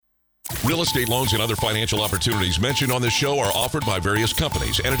Real estate loans and other financial opportunities mentioned on this show are offered by various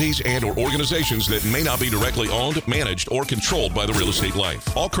companies, entities, and or organizations that may not be directly owned, managed, or controlled by the Real Estate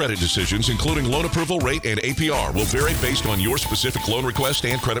Life. All credit decisions, including loan approval rate and APR, will vary based on your specific loan request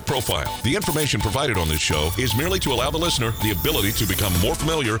and credit profile. The information provided on this show is merely to allow the listener the ability to become more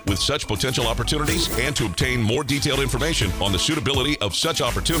familiar with such potential opportunities and to obtain more detailed information on the suitability of such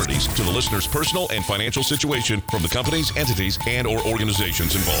opportunities to the listener's personal and financial situation from the companies, entities, and or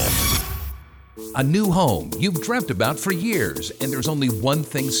organizations involved. A new home you've dreamt about for years, and there's only one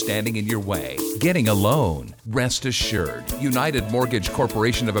thing standing in your way: getting a loan. Rest assured, United Mortgage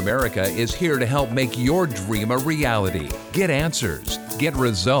Corporation of America is here to help make your dream a reality. Get answers, get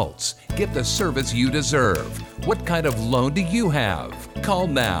results, get the service you deserve. What kind of loan do you have? Call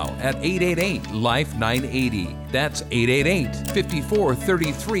now at 888-LIFE-980. That's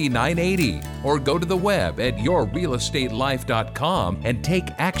 888-5433-980. Or go to the web at yourrealestatelife.com and take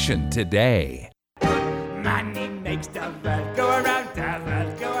action today. Money makes the world go around, the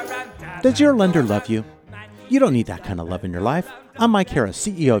world go around. Does your lender love you? You don't need that kind of love in your life. I'm Mike Harris,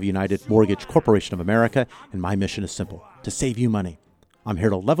 CEO of United Mortgage Corporation of America, and my mission is simple: to save you money. I'm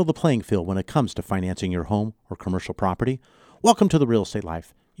here to level the playing field when it comes to financing your home or commercial property. Welcome to The Real Estate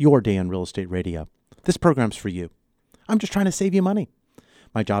Life, your day on real estate radio. This program's for you. I'm just trying to save you money.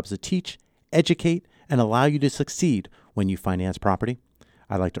 My job is to teach, educate, and allow you to succeed when you finance property.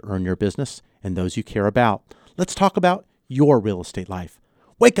 I like to earn your business and those you care about. Let's talk about your real estate life.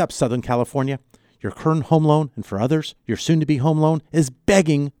 Wake up, Southern California. Your current home loan, and for others, your soon-to-be home loan, is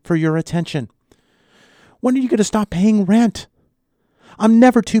begging for your attention. When are you going to stop paying rent? I'm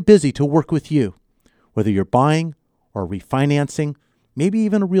never too busy to work with you, whether you're buying or refinancing, maybe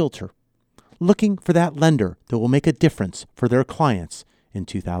even a realtor, looking for that lender that will make a difference for their clients in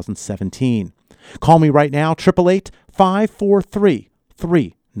 2017. Call me right now,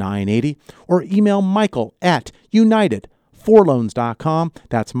 888-543-3980, or email Michael at United4Loans.com.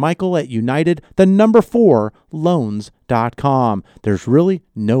 That's Michael at United, the number 4, loans.com. There's really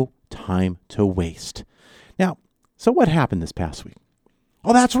no time to waste. Now, so what happened this past week?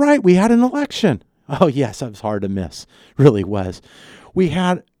 Oh, that's right. We had an election. Oh, yes, it was hard to miss. Really was. We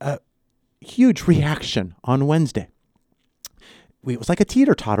had a huge reaction on Wednesday. It was like a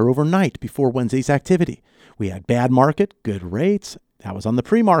teeter-totter overnight before Wednesday's activity. We had bad market, good rates. That was on the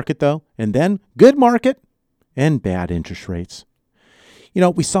pre-market, though. And then good market and bad interest rates. You know,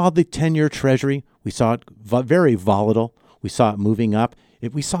 we saw the 10-year Treasury. We saw it very volatile. We saw it moving up.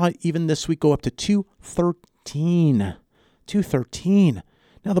 We saw it even this week go up to 213. 213.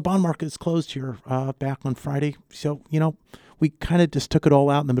 Now, the bond market is closed here back on Friday. So, you know, we kind of just took it all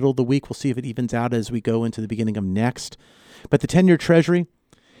out in the middle of the week. We'll see if it evens out as we go into the beginning of next. But the 10-year Treasury,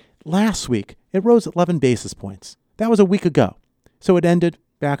 last week, it rose 11 basis points. That was a week ago. So it ended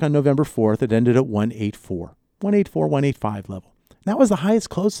back on November 4th. It ended at 184, 185 level. That was the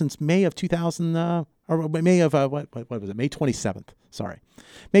highest close since May of 2000, what was it? May 27th. Sorry.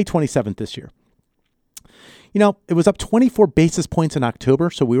 May 27th this year. You know, it was up 24 basis points in October,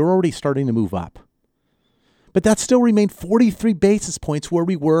 so we were already starting to move up. But that still remained 43 basis points where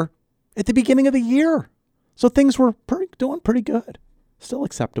we were at the beginning of the year. So things were doing pretty good. Still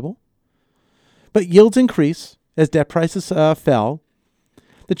acceptable. But yields increased as debt prices fell.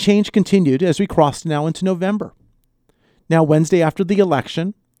 The change continued as we crossed now into November. Now, Wednesday after the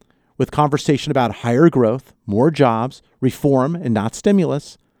election, with conversation about higher growth, more jobs, reform, and not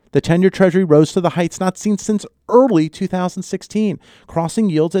stimulus, the 10-year Treasury rose to the heights not seen since early 2016, crossing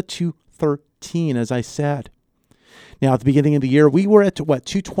yields at 213, as I said. Now, at the beginning of the year, we were at,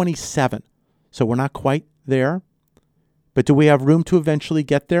 227. So we're not quite there. But do we have room to eventually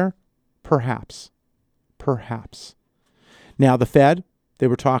get there? Perhaps. Perhaps. Now, the Fed, they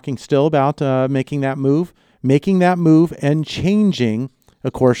were talking still about making that move and changing,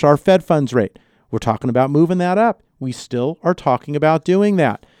 of course, our Fed funds rate. We're talking about moving that up. We still are talking about doing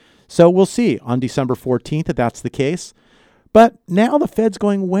that. So we'll see on December 14th if that's the case. But now the Fed's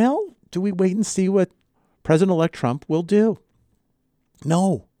going, well, do we wait and see what President-elect Trump will do?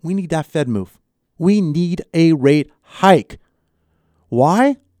 No, we need that Fed move. We need a rate hike.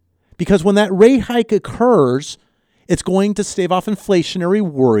 Why? Because when that rate hike occurs, it's going to stave off inflationary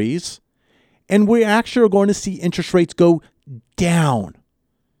worries, and we actually are going to see interest rates go down.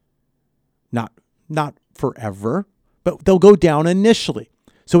 Not forever, but they'll go down initially.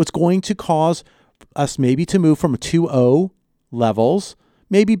 So it's going to cause us maybe to move from 2.0 levels,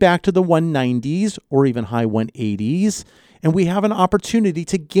 maybe back to the 190s or even high 180s. And we have an opportunity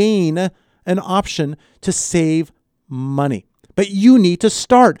to gain an option to save money. But you need to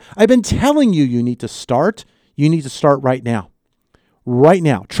start. I've been telling you need to start. You need to start right now. Right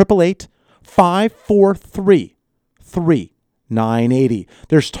now. 543 3980.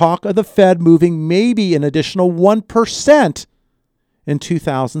 There's talk of the Fed moving maybe an additional 1% in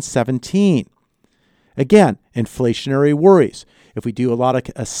 2017. Again, inflationary worries. If we do a lot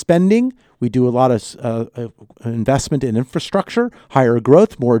of spending, we do a lot of investment in infrastructure, higher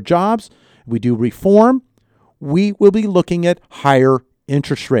growth, more jobs, we do reform, we will be looking at higher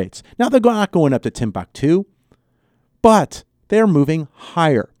interest rates. Now, they're not going up to Timbuktu, but they're moving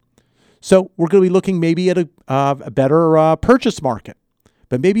higher. So we're going to be looking maybe at a better purchase market.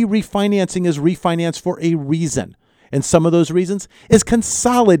 But maybe refinancing is refinanced for a reason. And some of those reasons is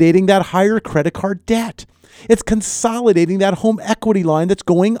consolidating that higher credit card debt. It's consolidating that home equity line that's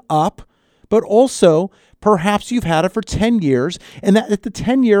going up, but also perhaps you've had it for 10 years, and that at the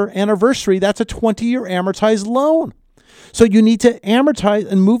 10-year anniversary, that's a 20-year amortized loan. So you need to amortize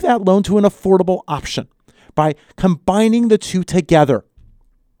and move that loan to an affordable option by combining the two together.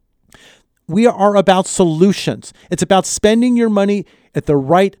 We are about solutions. It's about spending your money at the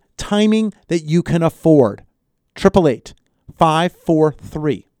right timing that you can afford.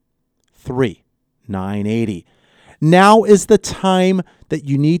 888-543-3980. Now is the time that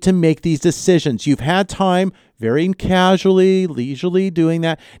you need to make these decisions. You've had time very casually, leisurely doing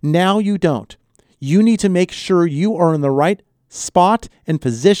that. Now you don't. You need to make sure you are in the right spot and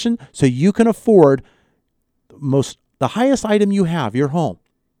position so you can afford the highest item you have, your home.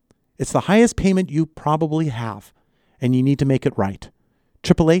 It's the highest payment you probably have, and you need to make it right.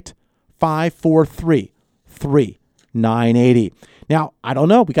 888-543-3980. Now, I don't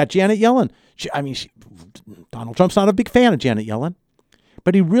know. We got Janet Yellen. Donald Trump's not a big fan of Janet Yellen,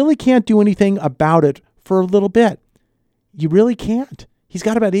 but he really can't do anything about it for a little bit. You really can't. He's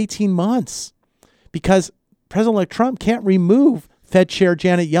got about 18 months because President-elect Trump can't remove Fed Chair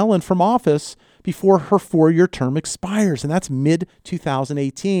Janet Yellen from office before her 4-year term expires, and that's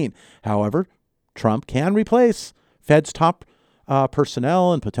mid-2018. However, Trump can replace Fed's top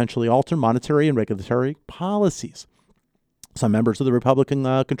personnel and potentially alter monetary and regulatory policies. Some members of the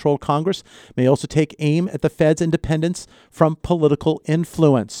Republican-controlled Congress may also take aim at the Fed's independence from political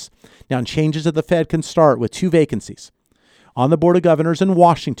influence. Now, changes at the Fed can start with 2 vacancies on the Board of Governors in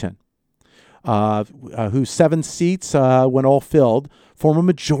Washington, whose 7 seats, when all filled, form a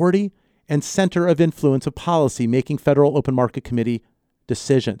majority and center of influence of policy, making federal open market committee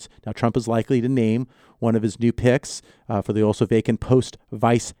decisions. Now, Trump is likely to name one of his new picks for the also vacant post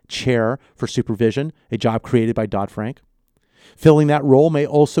vice chair for supervision, a job created by Dodd-Frank. Filling that role may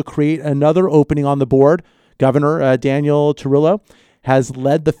also create another opening on the board. Governor Daniel Tarullo has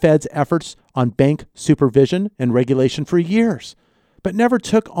led the Fed's efforts on bank supervision and regulation for years, but never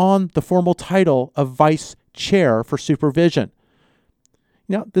took on the formal title of vice chair for supervision.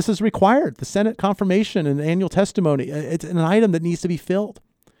 Now, this is required. The Senate confirmation and annual testimony, it's an item that needs to be filled.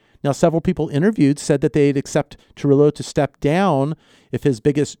 Now, several people interviewed said that they'd accept Tarullo to step down if his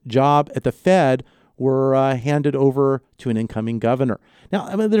biggest job at the Fed were handed over to an incoming governor.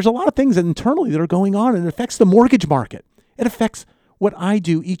 Now, there's a lot of things internally that are going on, and it affects the mortgage market. It affects what I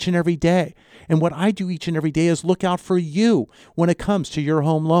do each and every day. And what I do each and every day is look out for you when it comes to your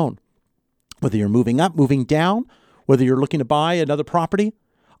home loan. Whether you're moving up, moving down, whether you're looking to buy another property,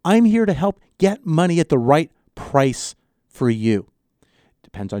 I'm here to help get money at the right price for you.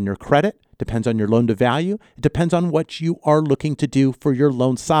 Depends on your credit, depends on your loan to value, it depends on what you are looking to do for your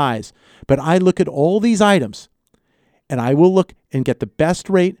loan size. But I look at all these items and I will look and get the best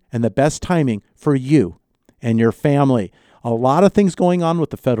rate and the best timing for you and your family. A lot of things going on with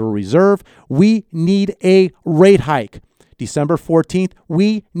the Federal Reserve. We need a rate hike. December 14th,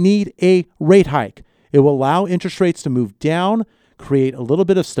 we need a rate hike. It will allow interest rates to move down, create a little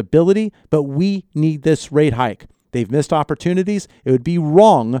bit of stability, but we need this rate hike. They've missed opportunities. It would be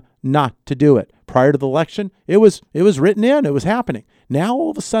wrong not to do it. Prior to the election, it was written in. It was happening. Now,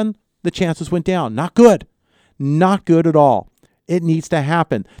 all of a sudden, the chances went down. Not good. Not good at all. It needs to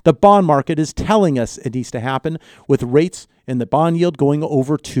happen. The bond market is telling us it needs to happen with rates in the bond yield going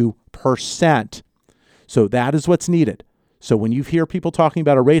over 2%. So that is what's needed. So when you hear people talking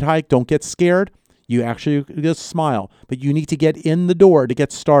about a rate hike, don't get scared. You actually just smile. But you need to get in the door to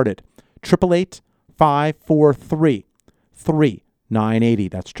get started.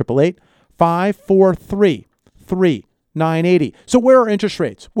 888-543-3980. That's 888-543-3980. So where are interest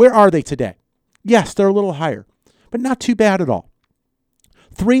rates? Where are they today? Yes, they're a little higher, but not too bad at all.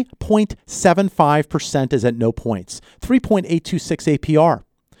 3.75% is at no points. 3.826 APR.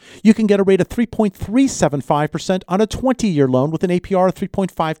 You can get a rate of 3.375% on a 20-year loan with an APR of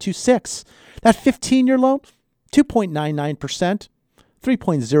 3.526. That 15-year loan, 2.99%.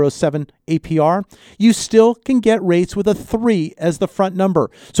 3.07 APR, you still can get rates with a 3 as the front number.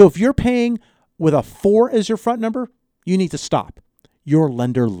 So if you're paying with a 4 as your front number, you need to stop. Your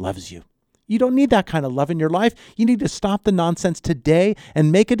lender loves you. You don't need that kind of love in your life. You need to stop the nonsense today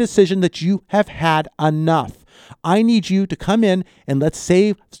and make a decision that you have had enough. I need you to come in and let's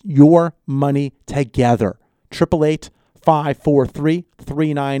save your money together.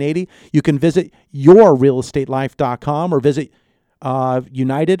 888-543-3980. You can visit yourrealestatelife.com or visit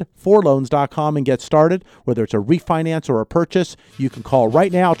UnitedForLoans.com and get started. Whether it's a refinance or a purchase, you can call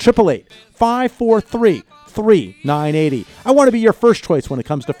right now, 888-543-3980. I want to be your first choice when it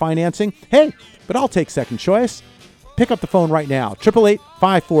comes to financing. Hey, but I'll take second choice. Pick up the phone right now,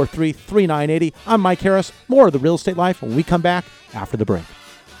 888-543-3980. I'm Mike Harris. More of The Real Estate Life when we come back after the break.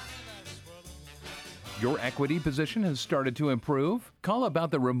 Your equity position has started to improve? Call about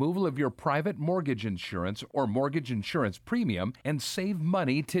the removal of your private mortgage insurance or mortgage insurance premium and save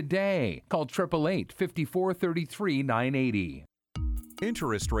money today. Call 888-543-3980.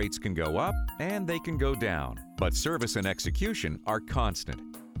 Interest rates can go up and they can go down, but service and execution are constant.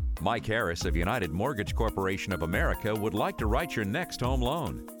 Mike Harris of United Mortgage Corporation of America would like to write your next home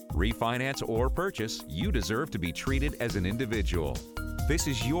loan. Refinance or purchase, you deserve to be treated as an individual. This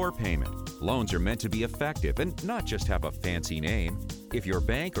is your payment. Loans are meant to be effective and not just have a fancy name. If your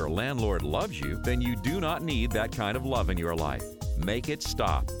bank or landlord loves you, then you do not need that kind of love in your life. Make it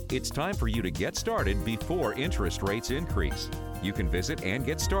stop. It's time for you to get started before interest rates increase. You can visit and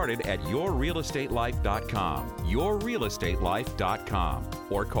get started at yourrealestatelife.com, yourrealestatelife.com,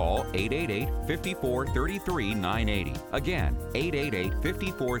 or call 888-5433-980. Again,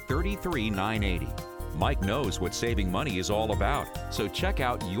 888-5433-980. Mike knows what saving money is all about, so check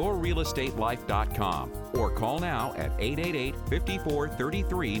out yourrealestatelife.com or call now at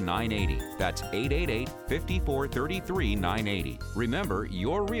 888-5433-980. That's 888-5433-980. Remember,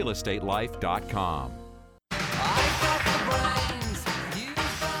 yourrealestatelife.com.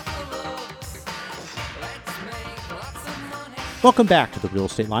 Welcome back to The Real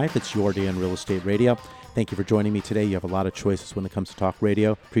Estate Life. It's your day in real estate radio. Thank you for joining me today. You have a lot of choices when it comes to talk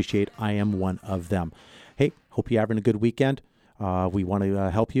radio. Appreciate I am one of them. Hey, hope you're having a good weekend. We want to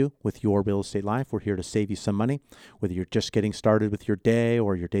help you with your real estate life. We're here to save you some money. Whether you're just getting started with your day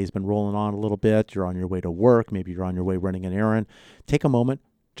or your day's been rolling on a little bit, you're on your way to work, maybe you're on your way running an errand, take a moment,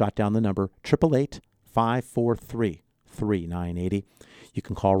 jot down the number, 888-543-3980. You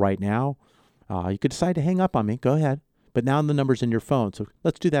can call right now. You could decide to hang up on me. Go ahead. But now the number's in your phone, so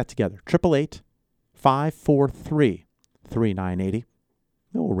let's do that together. 888-543-3980. It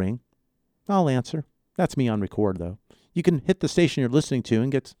will ring. I'll answer. That's me on record, though. You can hit the station you're listening to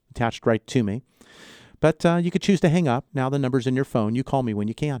and get attached right to me. But you could choose to hang up. Now the number's in your phone. You call me when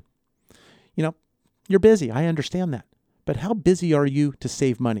you can. You know, you're busy. I understand that. But how busy are you to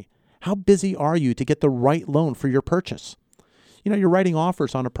save money? How busy are you to get the right loan for your purchase? You know, you're writing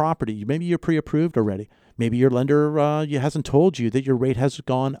offers on a property. Maybe you're pre-approved already. Maybe your lender hasn't told you that your rate has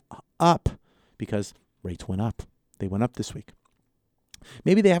gone up because rates went up. They went up this week.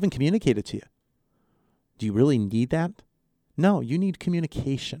 Maybe they haven't communicated to you. Do you really need that? No, you need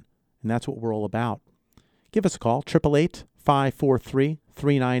communication, and that's what we're all about. Give us a call,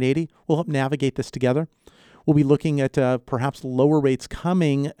 888-543-3980. We'll help navigate this together. We'll be looking at perhaps lower rates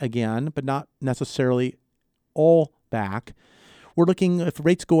coming again, but not necessarily all back. We're looking, if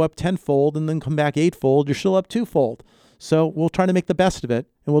rates go up tenfold and then come back eightfold, you're still up twofold. So we'll try to make the best of it,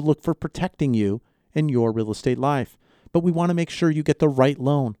 and we'll look for protecting you in your real estate life. But we want to make sure you get the right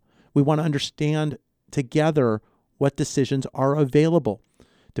loan. We want to understand together what decisions are available.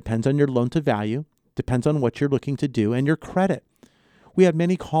 Depends on your loan to value, depends on what you're looking to do, and your credit. We had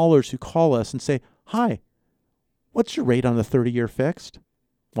many callers who call us and say, hi, what's your rate on the 30-year fixed?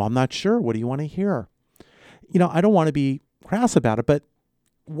 Well, I'm not sure. What do you want to hear? You know, I don't want to be crass about it, but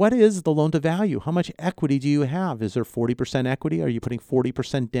what is the loan to value? How much equity do you have? Is there 40% equity? Are you putting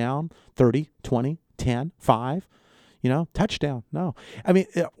 40% down? 30, 20, 10, 5? You know, touchdown. No. I mean,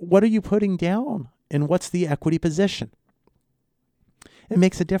 what are you putting down? And what's the equity position? It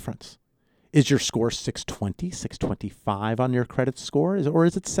makes a difference. Is your score 620, 625 on your credit score? Or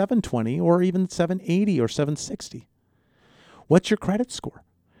is it 720 or even 780 or 760? What's your credit score?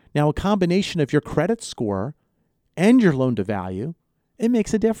 Now, a combination of your credit score and your loan to value, it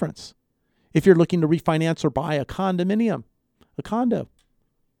makes a difference. If you're looking to refinance or buy a condo,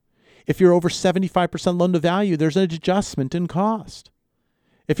 if you're over 75% loan to value, there's an adjustment in cost.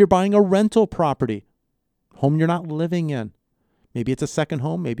 If you're buying a rental property, home you're not living in, maybe it's a second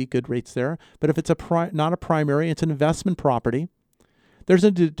home, maybe good rates there. But if it's not a primary, it's an investment property, there's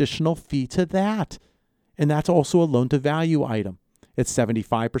an additional fee to that. And that's also a loan to value item. It's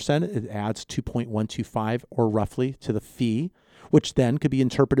 75%. It adds 2.125 or roughly to the fee, which then could be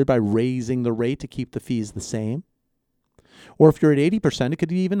interpreted by raising the rate to keep the fees the same. Or if you're at 80%, it could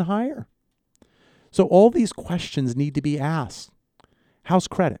be even higher. So all these questions need to be asked. How's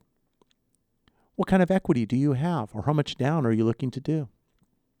credit? What kind of equity do you have? Or how much down are you looking to do?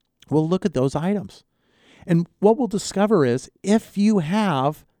 We'll look at those items. And what we'll discover is if you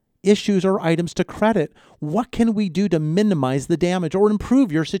have issues or items to credit, what can we do to minimize the damage or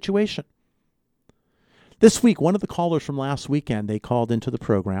improve your situation? This week, one of the callers from last weekend, they called into the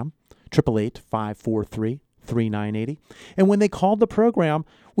program, 888-543-3980. And when they called the program,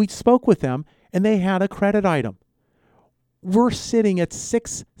 we spoke with them and they had a credit item. We're sitting at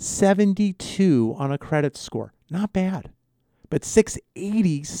 672 on a credit score. Not bad, but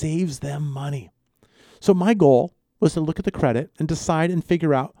 680 saves them money. So my goal was to look at the credit and decide and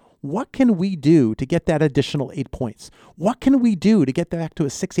figure out what can we do to get that additional 8 points? What can we do to get back to a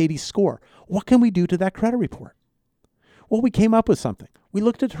 680 score? What can we do to that credit report? Well, we came up with something. We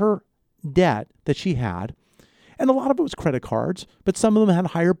looked at her debt that she had, and a lot of it was credit cards, but some of them had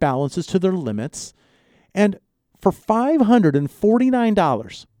higher balances to their limits. And for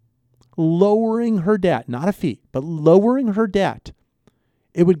 $549, lowering her debt, not a fee, but lowering her debt,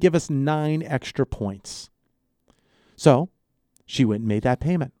 it would give us 9 extra points. So she went and made that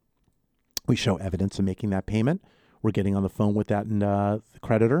payment. We show evidence of making that payment. We're getting on the phone with that the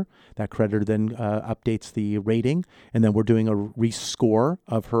creditor. That creditor then updates the rating, and then we're doing a rescore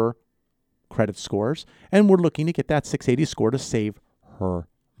of her credit scores, and we're looking to get that 680 score to save her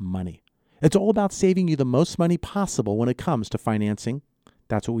money. It's all about saving you the most money possible when it comes to financing.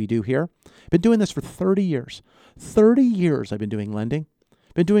 That's what we do here. Been doing this for 30 years. 30 years I've been doing lending.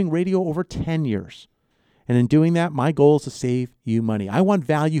 Been doing radio over 10 years. And in doing that, my goal is to save you money. I want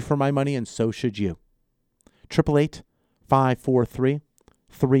value for my money, and so should you.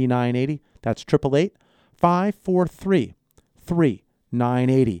 888-543-3980. That's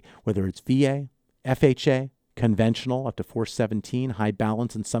 888-543-3980. Whether it's VA, FHA, conventional up to 417, high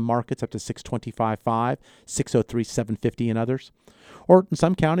balance in some markets up to 625.5, 603.750 in others. Or in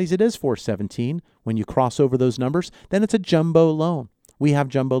some counties it is 417. When you cross over those numbers, then it's a jumbo loan. We have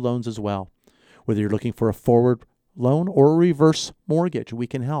jumbo loans as well. Whether you're looking for a forward loan or a reverse mortgage, we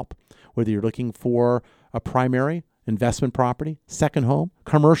can help. Whether you're looking for a primary investment property, second home,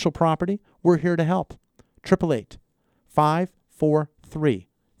 commercial property, we're here to help.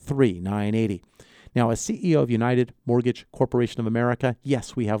 888-543-3980. Now, as CEO of United Mortgage Corporation of America,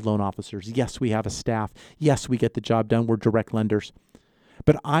 yes, we have loan officers. Yes, we have a staff. Yes, we get the job done. We're direct lenders.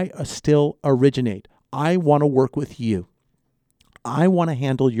 But I still originate. I want to work with you. I want to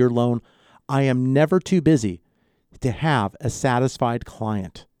handle your loan. I am never too busy to have a satisfied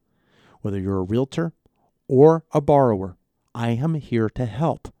client. Whether you're a realtor or a borrower, I am here to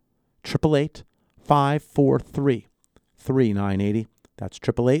help. 888-543-3980. That's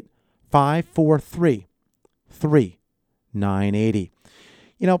 888-543-3980.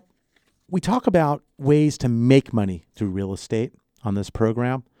 You know, we talk about ways to make money through real estate on this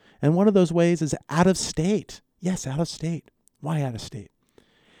program, and one of those ways is out of state. Yes, out of state. Why out of state?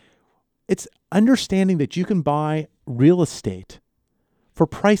 It's understanding that you can buy real estate for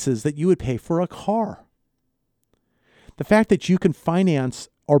prices that you would pay for a car. The fact that you can finance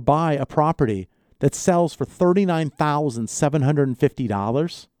or buy a property that sells for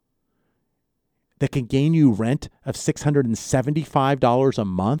 $39,750 that can gain you rent of $675 a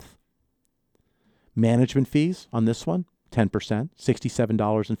month. Management fees on this one, 10%,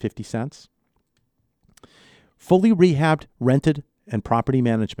 $67.50. Fully rehabbed, rented, and property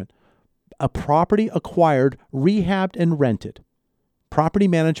management. A property acquired, rehabbed, and rented. Property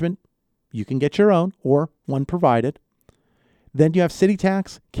management, you can get your own or one provided. Then you have city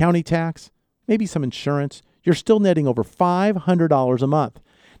tax, county tax, maybe some insurance. You're still netting over $500 a month.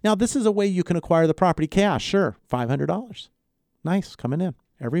 Now, this is a way you can acquire the property cash. Sure, $500. Nice, coming in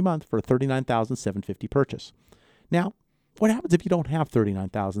every month for a $39,750 purchase. Now, what happens if you don't have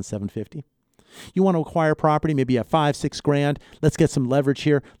 $39,750? You want to acquire property, maybe at $5-6 grand. Let's get some leverage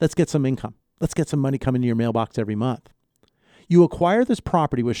here. Let's get some income. Let's get some money coming to your mailbox every month. You acquire this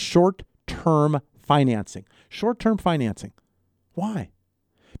property with short-term financing. Short-term financing. Why?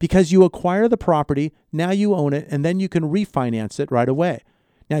 Because you acquire the property, now you own it, and then you can refinance it right away.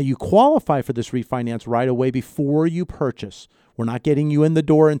 Now, you qualify for this refinance right away before you purchase. We're not getting you in the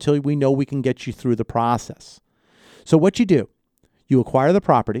door until we know we can get you through the process. So what you do, you acquire the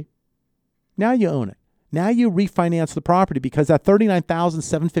property. Now you own it. Now you refinance the property because that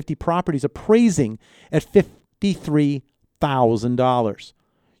 $39,750 property is appraising at $53,000.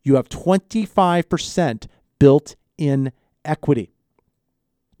 You have 25% built-in equity.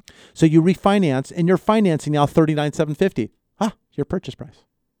 So you refinance, and you're financing now $39,750. Your purchase price.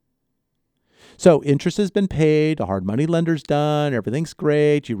 So interest has been paid, the hard money lender's done, everything's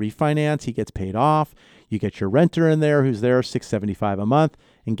great. You refinance, he gets paid off. You get your renter in there who's there $675 a month.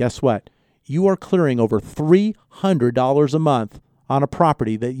 And guess what? You are clearing over $300 a month on a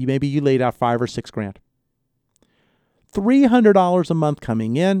property that maybe you laid out $5 or $6 grand. $300 a month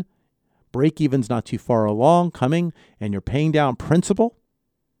coming in, break even's not too far along coming, and you're paying down principal.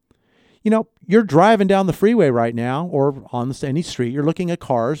 You're driving down the freeway right now or on any street. You're looking at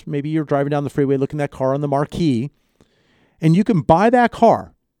cars. Maybe you're driving down the freeway looking at that car on the marquee, and you can buy that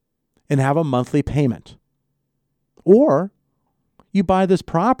car and have a monthly payment. Or you buy this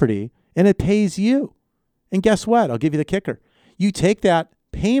property and it pays you. And guess what? I'll give you the kicker. You take that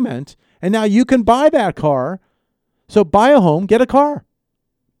payment and now you can buy that car. So buy a home, get a car.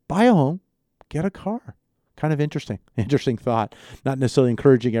 Buy a home, get a car. Kind of interesting thought. Not necessarily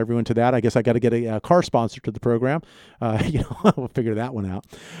encouraging everyone to that. I guess I got to get a car sponsor to the program. We'll figure that one out.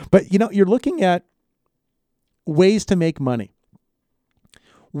 But, you're looking at ways to make money,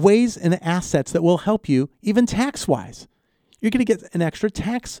 ways and assets that will help you even tax-wise. You're going to get an extra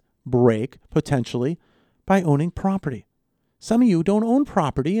tax break potentially by owning property. Some of you don't own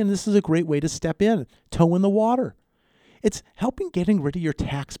property, and this is a great way to step in, toe in the water. It's helping getting rid of your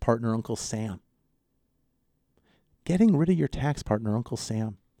tax partner, Uncle Sam. Getting rid of your tax partner, Uncle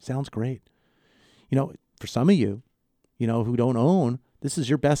Sam. Sounds great. For some of you, who don't own, this is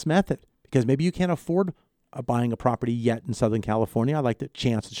your best method because maybe you can't afford buying a property yet in Southern California. I'd like the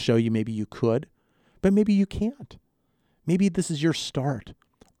chance to show you maybe you could, but maybe you can't. Maybe this is your start.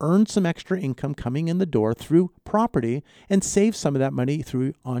 Earn some extra income coming in the door through property and save some of that money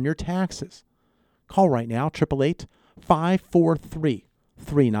on your taxes. Call right now,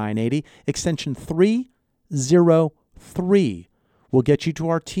 888-543-3980, extension 303 will get you to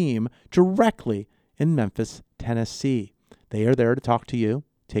our team directly in Memphis, Tennessee. They are there to talk to you,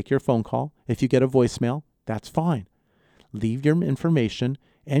 take your phone call. If you get a voicemail, that's fine. Leave your information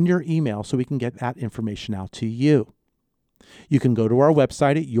and your email so we can get that information out to you. You can go to our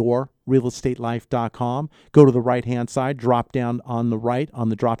website at yourrealestatelife.com. Go to the right-hand side, drop down on the right on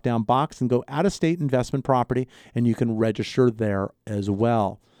the drop-down box, and go out-of-state investment property, and you can register there as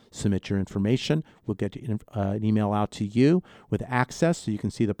well. Submit your information. We'll get an email out to you with access so you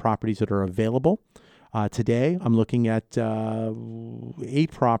can see the properties that are available. Today, I'm looking at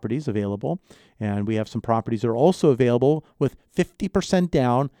 8 properties available, and we have some properties that are also available with 50%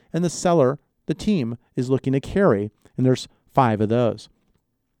 down, and the team, is looking to carry, and there's 5 of those.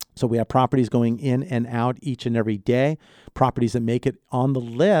 So we have properties going in and out each and every day, properties that make it on the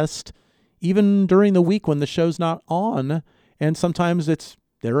list even during the week when the show's not on, and sometimes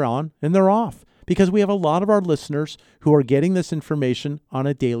they're on and they're off because we have a lot of our listeners who are getting this information on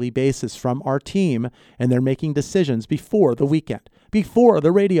a daily basis from our team, and they're making decisions before the weekend, before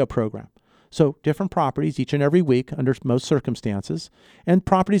the radio program. So different properties each and every week under most circumstances, and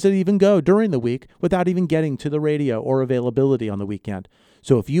properties that even go during the week without even getting to the radio or availability on the weekend.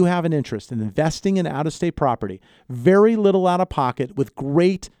 So if you have an interest in investing in out-of-state property, very little out of pocket with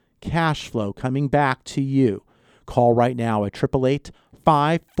great cash flow coming back to you, call right now at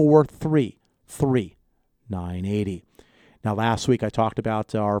 888-543-3980. Now, last week I talked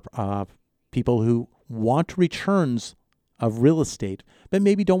about our people who want returns of real estate, but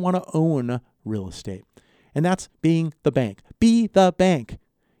maybe don't want to own real estate. And that's being the bank. Be the bank.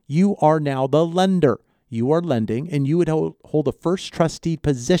 You are now the lender. You are lending, and you would hold a first trust deed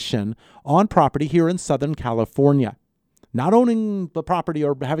position on property here in Southern California. Not owning the property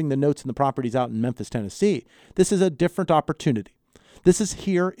or having the notes in the properties out in Memphis, Tennessee. This is a different opportunity. This is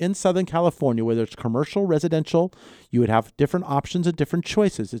here in Southern California, whether it's commercial, residential, you would have different options and different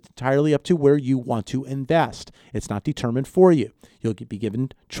choices. It's entirely up to where you want to invest. It's not determined for you. You'll be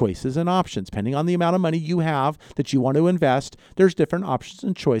given choices and options. Depending on the amount of money you have that you want to invest, there's different options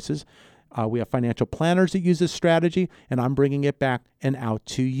and choices. We have financial planners that use this strategy, and I'm bringing it back and out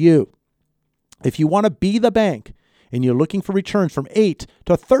to you. If you want to be the bank and you're looking for returns from 8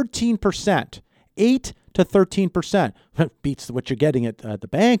 to 13%, 8 to 13%. Beats what you're getting at the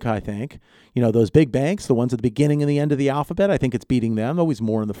bank, I think. Those big banks, the ones at the beginning and the end of the alphabet, I think it's beating them, always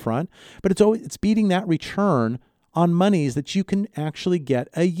more in the front. But it's beating that return on monies that you can actually get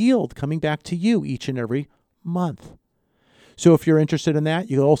a yield coming back to you each and every month. So if you're interested in that,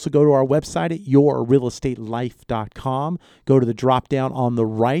 you can also go to our website at yourrealestatelife.com. Go to the drop down on the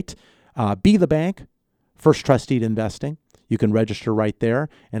right. Be the bank, first trust deed investing. You can register right there,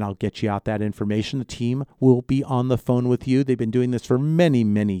 and I'll get you out that information. The team will be on the phone with you. They've been doing this for many,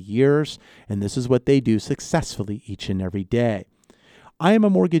 many years, and this is what they do successfully each and every day. I am a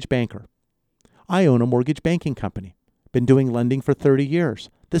mortgage banker. I own a mortgage banking company. Been doing lending for 30 years.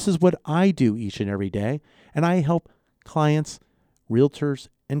 This is what I do each and every day. And I help clients, realtors,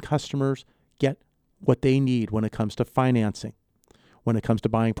 and customers get what they need when it comes to financing. When it comes to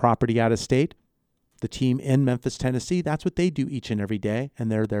buying property out of state, the team in Memphis, Tennessee, that's what they do each and every day,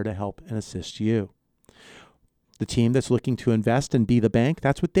 and they're there to help and assist you. The team that's looking to invest and be the bank,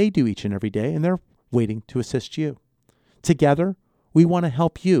 that's what they do each and every day, and they're waiting to assist you. Together, we want to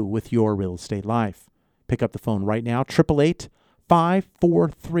help you with your real estate life. Pick up the phone right now,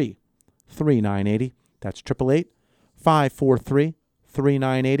 888-543-3980. That's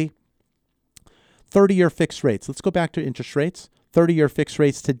 888-543-3980. 30-year fixed rates. Let's go back to interest rates. 30-year fixed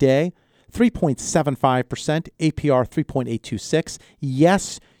rates today, 3.75%, APR 3.826.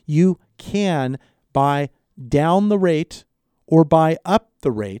 Yes, you can buy down the rate or buy up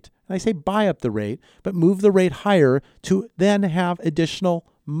the rate. And I say buy up the rate, but move the rate higher to then have additional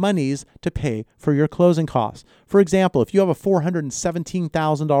monies to pay for your closing costs. For example, if you have a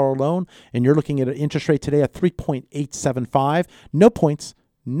 $417,000 loan and you're looking at an interest rate today at 3.875, no points,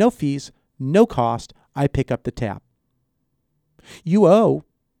 no fees, no cost, I pick up the tab. You owe,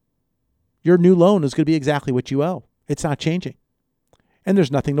 your new loan is going to be exactly what you owe. It's not changing. And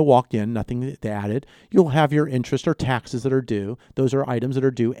there's nothing to walk in, nothing added. You'll have your interest or taxes that are due. Those are items that are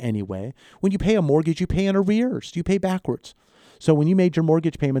due anyway. When you pay a mortgage, you pay in arrears. You pay backwards. So when you made your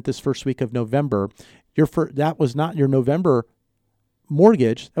mortgage payment this first week of November, that was not your November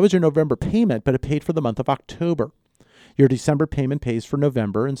mortgage. That was your November payment, but it paid for the month of October. Your December payment pays for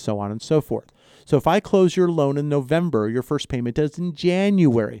November, and so on and so forth. So if I close your loan in November, your first payment is in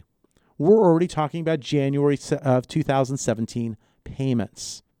January. We're already talking about January of 2017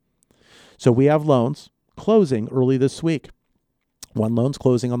 payments. So we have loans closing early this week. One loan's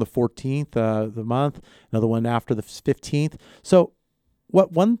closing on the 14th of the month, another one after the 15th. So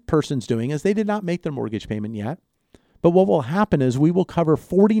what one person's doing is they did not make their mortgage payment yet. But what will happen is we will cover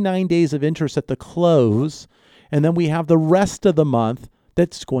 49 days of interest at the close, and then we have the rest of the month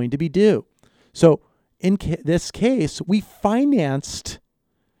that's going to be due. So in this case, we financed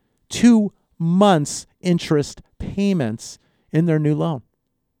 2 months interest payments in their new loan.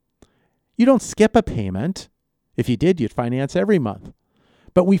 You don't skip a payment. If you did, you'd finance every month.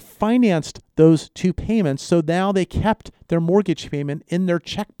 But we financed those 2 payments, so now they kept their mortgage payment in their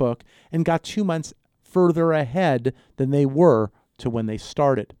checkbook and got 2 months further ahead than they were to when they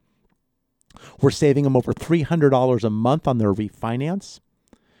started. We're saving them over $300 a month on their refinance.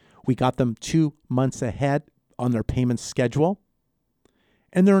 We got them 2 months ahead on their payment schedule,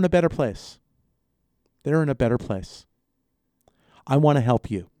 and they're in a better place. They're in a better place. I want to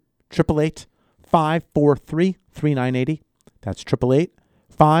help you. 888-543-3980. That's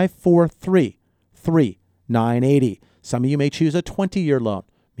 888-543-3980. Some of you may choose a 20-year loan.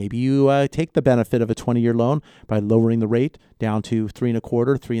 Maybe you take the benefit of a 20-year loan by lowering the rate down to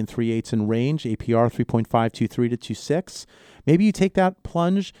 3.25, 3 3/8 in range, APR 3.523 to 26. Maybe you take that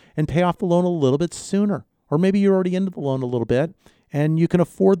plunge and pay off the loan a little bit sooner. Or maybe you're already into the loan a little bit and you can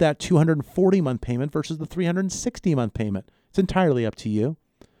afford that 240-month payment versus the 360-month payment. It's entirely up to you.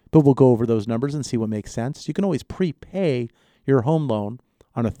 But we'll go over those numbers and see what makes sense. You can always prepay your home loan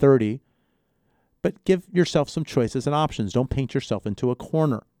on a 30, but give yourself some choices and options. Don't paint yourself into a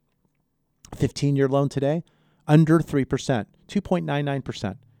corner. 15-year loan today, under 3%,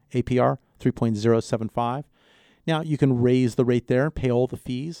 2.99%. APR, 3.075. Now, you can raise the rate there, pay all the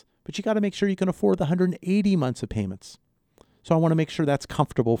fees, but you got to make sure you can afford the 180 months of payments. So I want to make sure that's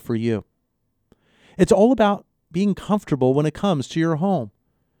comfortable for you. It's all about being comfortable when it comes to your home.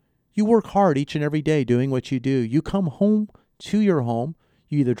 You work hard each and every day doing what you do. You come home to your home.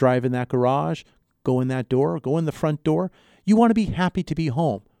 You either drive in that garage, go in that door, go in the front door. You want to be happy to be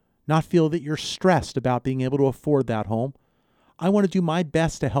home, not feel that you're stressed about being able to afford that home. I want to do my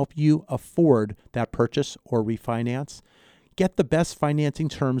best to help you afford that purchase or refinance. Get the best financing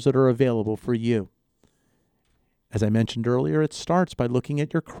terms that are available for you. As I mentioned earlier, it starts by looking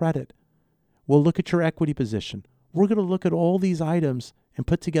at your credit. We'll look at your equity position. We're going to look at all these items and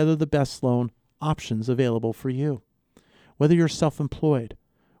put together the best loan options available for you. Whether you're self-employed,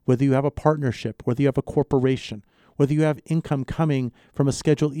 whether you have a partnership, whether you have a corporation, whether you have income coming from a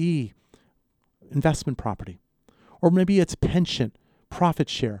Schedule E investment property, or maybe it's pension, profit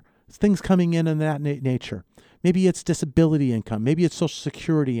share, things coming in that nature. Maybe it's disability income. Maybe it's Social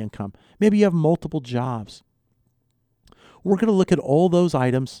Security income. Maybe you have multiple jobs. We're going to look at all those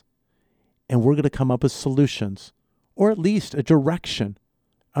items and we're going to come up with solutions, or at least a direction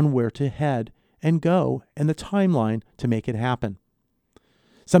on where to head and go and the timeline to make it happen.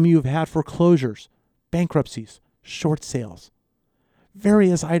 Some of you have had foreclosures, bankruptcies, short sales,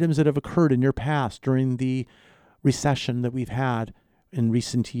 various items that have occurred in your past during the recession that we've had in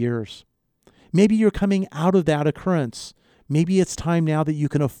recent years. Maybe you're coming out of that occurrence. Maybe it's time now that you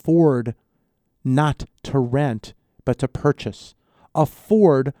can afford not to rent, but to purchase.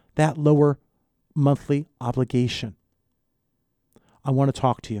 Afford that lower monthly obligation. I want to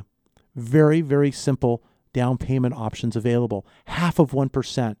talk to you. Very, very simple down payment options available.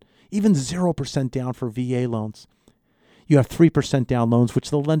 0.5%, even 0% down for VA loans. You have 3% down loans, which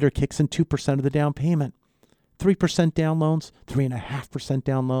the lender kicks in 2% of the down payment. 3% down loans, 3.5%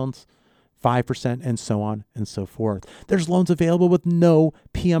 down loans, 5%, and so on and so forth. There's loans available with no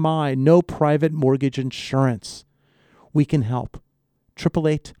PMI, no private mortgage insurance. We can help.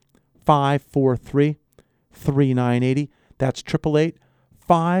 888-543-3980. That's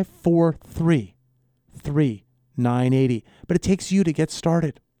 888-543-3980. But it takes you to get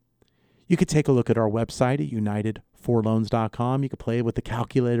started. You could take a look at our website at united4loans.com. You could play with the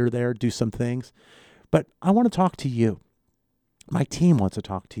calculator there, do some things. But I want to talk to you. My team wants to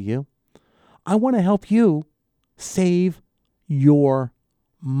talk to you. I want to help you save your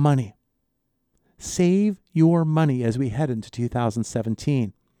money. Save your money as we head into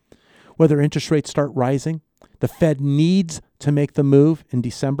 2017. Whether interest rates start rising, the Fed needs to make the move in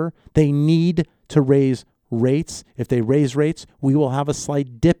December. They need to raise rates. If they raise rates, we will have a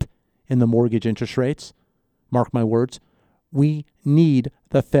slight dip in the mortgage interest rates. Mark my words. We need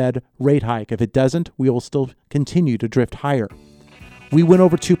the Fed rate hike. If it doesn't, we will still continue to drift higher. We went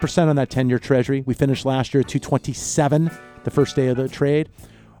over 2% on that 10-year Treasury. We finished last year at 227, the first day of the trade.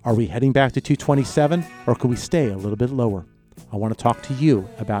 Are we heading back to 227, or could we stay a little bit lower? I want to talk to you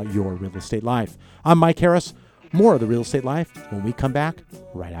about your real estate life. I'm Mike Harris. More of the Real Estate Life when we come back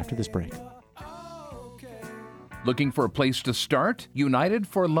right after this break. Looking for a place to start? United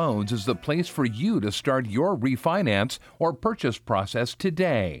for Loans is the place for you to start your refinance or purchase process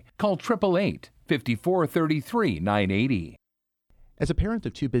today. Call 888-543-3980. As a parent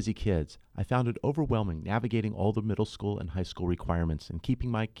of two busy kids, I found it overwhelming navigating all the middle school and high school requirements and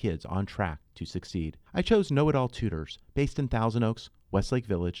keeping my kids on track to succeed. I chose Know It All Tutors, based in Thousand Oaks, Westlake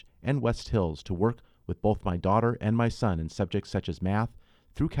Village, and West Hills, to work with both my daughter and my son in subjects such as math,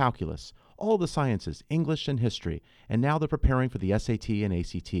 through calculus, all the sciences, English and history, and now they're preparing for the SAT and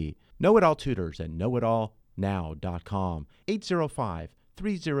ACT. Know It All Tutors at knowitallnow.com.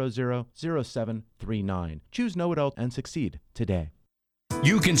 805-300-0739. Choose Know It All and succeed today.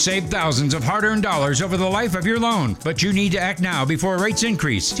 You can save thousands of hard-earned dollars over the life of your loan, but you need to act now before rates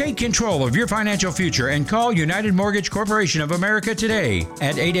increase. Take control of your financial future and call United Mortgage Corporation of America today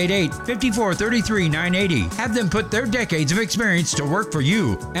at 888-543-3980. Have them put their decades of experience to work for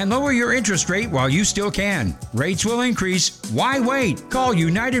you and lower your interest rate while you still can. Rates will increase. Why wait? Call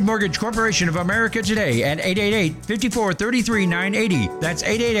United Mortgage Corporation of America today at 888-543-3980. That's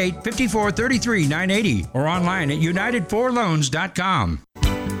 888-543-3980 or online at unitedforloans.com.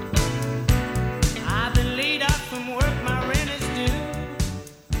 I've been laid off from work, my rent is due.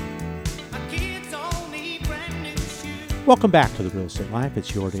 My kids all need brand new shoes. Welcome back to the Real Estate Life.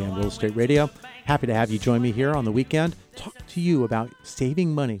 It's your day on Real Estate Radio. Happy to have you join me here on the weekend. Talk to you about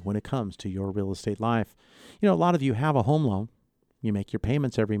saving money when it comes to your real estate life. You know, a lot of you have a home loan. You make your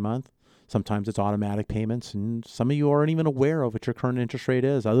payments every month. Sometimes it's automatic payments, and some of you aren't even aware of what your current interest rate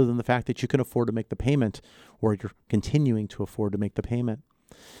is, other than the fact that you can afford to make the payment, or you're continuing to afford to make the payment.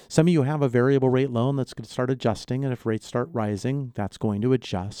 Some of you have a variable rate loan that's going to start adjusting, and if rates start rising, that's going to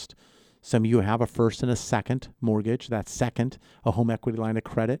adjust. Some of you have a first and a second mortgage. That second, a home equity line of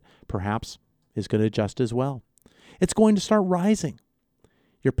credit, perhaps is going to adjust as well. It's going to start rising.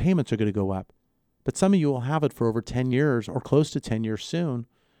 Your payments are going to go up. But some of you will have it for over 10 years or close to 10 years soon,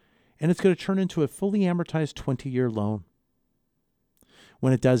 and it's going to turn into a fully amortized 20-year loan.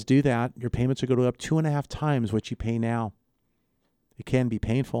 When it does do that, your payments are going to go up 2.5 times what you pay now. It can be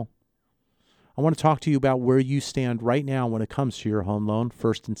painful. I want to talk to you about where you stand right now when it comes to your home loan,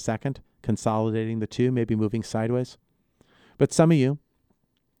 first and second, consolidating the two, maybe moving sideways. But some of you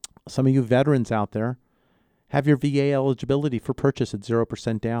veterans out there, have your VA eligibility for purchase at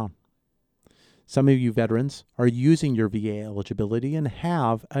 0% down. Some of you veterans are using your VA eligibility and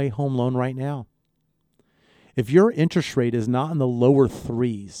have a home loan right now. If your interest rate is not in the lower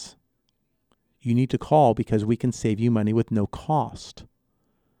threes, you need to call because we can save you money with no cost.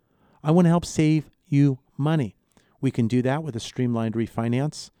 I want to help save you money. We can do that with a streamlined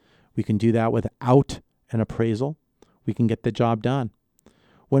refinance. We can do that without an appraisal. We can get the job done.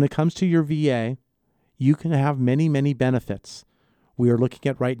 When it comes to your VA, you can have many, many benefits. We are looking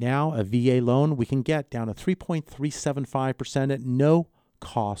at right now a VA loan we can get down to 3.375% at no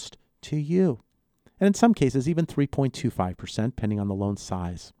cost to you. and in some cases even 3.25%, depending on the loan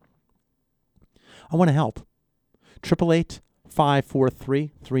size. I want to help.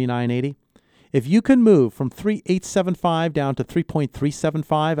 888-543-3980. If you can move from 3.875 down to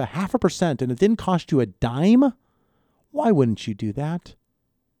 3.375, 0.5%, and it didn't cost you a dime, why wouldn't you do that?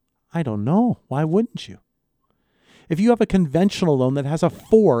 I don't know. Why wouldn't you? If you have a conventional loan that has a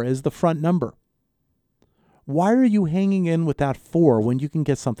 4 as the front number, why are you hanging in with that 4 when you can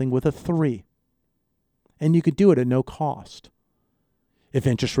get something with a 3? And you could do it at no cost. If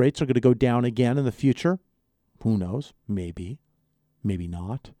interest rates are going to go down again in the future, who knows? Maybe, maybe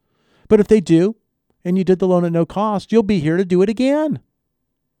not. But if they do, and you did the loan at no cost, you'll be here to do it again.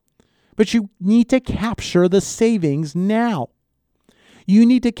 But you need to capture the savings now. You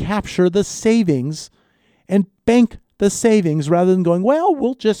need to capture the savings and bank the savings rather than going, well,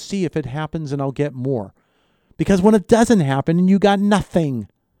 we'll just see if it happens and I'll get more. Because when it doesn't happen and you got nothing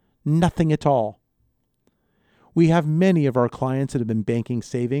at all. We have many of our clients that have been banking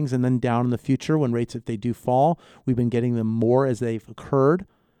savings, and then down in the future when rates, if they do fall, we've been getting them more as they've occurred.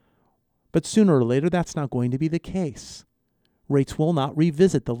 But sooner or later, that's not going to be the case. Rates will not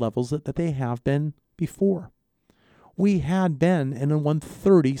revisit the levels that they have been before. We had been in a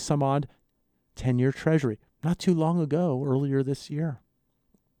 130 some odd 10-year treasury not too long ago, earlier this year.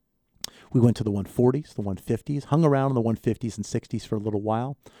 We went to the 140s, the 150s, hung around in the 150s and 60s for a little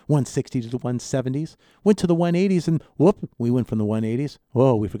while, 160 to the 170s, went to the 180s, and whoop, we went from the 180s.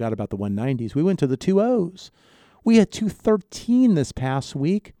 Whoa, we forgot about the 190s. We went to the 2.0s. We had 213 this past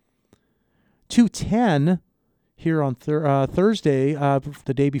week, 210 here on Thursday,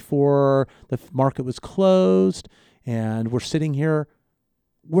 the day before the market was closed, and we're sitting here.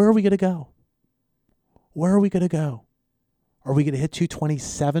 Where are we going to go? Where are we going to go? Are we going to hit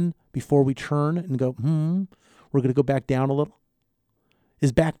 227 before we turn and go, we're going to go back down a little?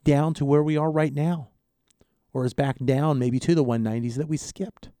 Is back down to where we are right now? Or is back down maybe to the 190s that we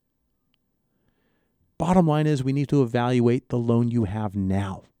skipped? Bottom line is we need to evaluate the loan you have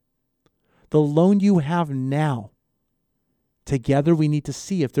now. The loan you have now. Together we need to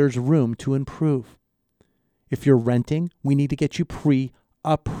see if there's room to improve. If you're renting, we need to get you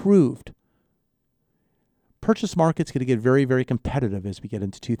pre-approved. Purchase market's going to get very, very competitive as we get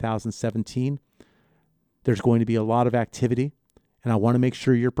into 2017. There's going to be a lot of activity, and I want to make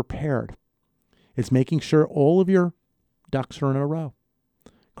sure you're prepared. It's making sure all of your ducks are in a row.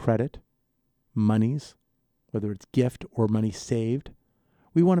 Credit, monies, whether it's gift or money saved.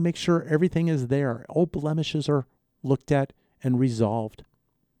 We want to make sure everything is there. All blemishes are looked at and resolved.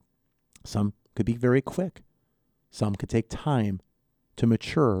 Some could be very quick. Some could take time to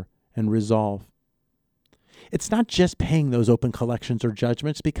mature and resolve. It's not just paying those open collections or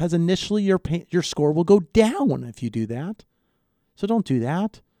judgments, because initially your score will go down if you do that. So don't do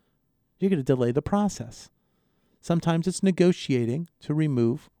that. You're going to delay the process. Sometimes it's negotiating to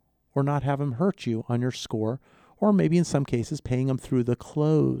remove or not have them hurt you on your score, or maybe in some cases paying them through the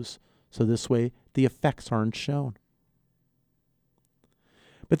close. So this way the effects aren't shown.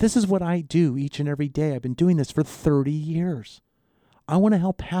 But this is what I do each and every day. I've been doing this for 30 years. I want to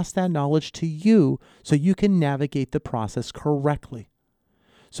help pass that knowledge to you so you can navigate the process correctly.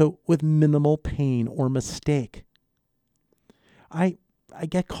 So with minimal pain or mistake. I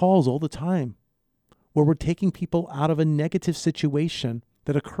get calls all the time where we're taking people out of a negative situation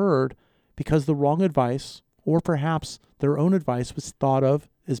that occurred because the wrong advice, or perhaps their own advice, was thought of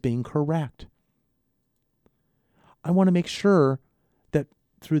as being correct. I want to make sure that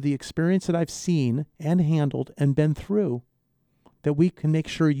through the experience that I've seen and handled and been through, that we can make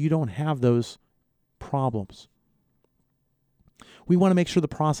sure you don't have those problems. We want to make sure the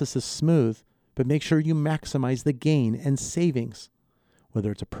process is smooth, but make sure you maximize the gain and savings,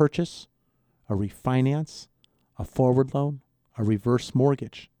 whether it's a purchase, a refinance, a forward loan, a reverse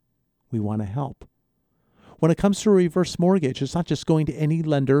mortgage. We want to help. When it comes to a reverse mortgage, it's not just going to any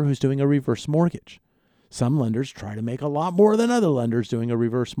lender who's doing a reverse mortgage. Some lenders try to make a lot more than other lenders doing a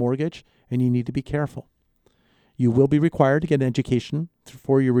reverse mortgage, and you need to be careful. You will be required to get an education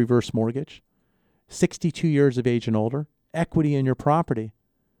for your reverse mortgage, 62 years of age and older, equity in your property.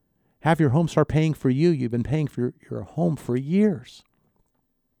 Have your home start paying for you. You've been paying for your home for years.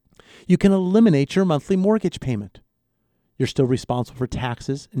 You can eliminate your monthly mortgage payment. You're still responsible for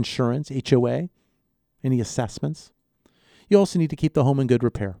taxes, insurance, HOA, any assessments. You also need to keep the home in good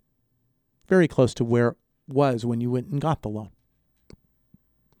repair, very close to where it was when you went and got the loan.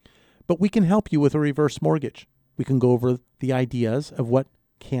 But we can help you with a reverse mortgage. We can go over the ideas of what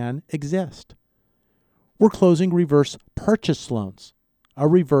can exist. We're closing reverse purchase loans, a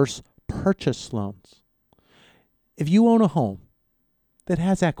reverse purchase loans. If you own a home that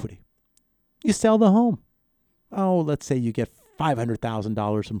has equity, You sell the home. Oh, let's say you get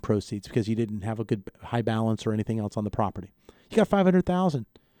 $500,000 in proceeds because you didn't have a good high balance or anything else on the property. You got $500,000.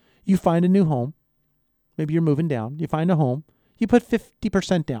 You find a new home. Maybe you're moving down. You find a home. You put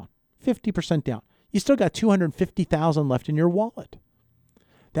 50% down. 50% down. You still got $250,000 left in your wallet.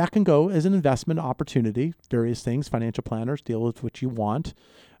 That can go as an investment opportunity. Various things. Financial planners deal with what you want.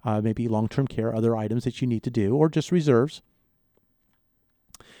 Maybe long-term care, other items that you need to do, or just reserves.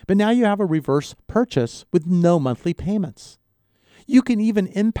 But now you have a reverse purchase with no monthly payments. You can even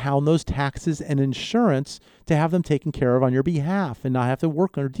impound those taxes and insurance to have them taken care of on your behalf and not have to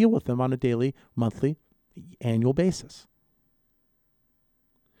work or deal with them on a daily, monthly, annual basis.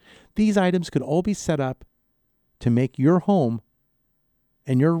 These items could all be set up to make your home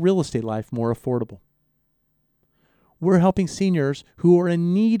and your real estate life more affordable. We're helping seniors who are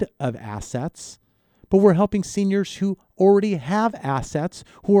in need of assets, but we're helping seniors who already have assets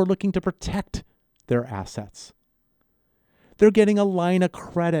who are looking to protect their assets. They're getting a line of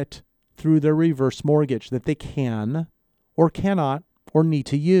credit through their reverse mortgage that they can or cannot or need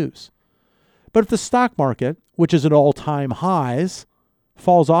to use. But if the stock market, which is at all-time highs,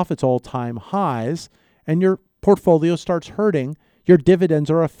 falls off its all-time highs and your portfolio starts hurting, your dividends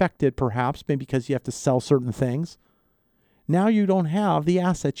are affected perhaps, maybe because you have to sell certain things. Now you don't have the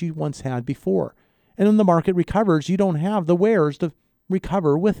assets you once had before. And when the market recovers, you don't have the wares to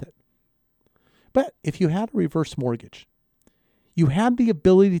recover with it. But if you had a reverse mortgage, you had the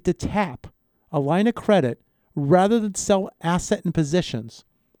ability to tap a line of credit rather than sell asset and positions,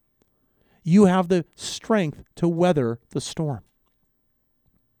 you have the strength to weather the storm.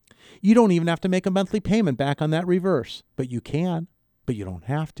 You don't even have to make a monthly payment back on that reverse, but you can, but you don't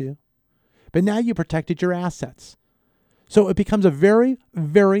have to. But now you protected your assets. So it becomes a very,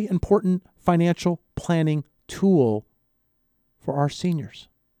 very important financial planning tool for our seniors.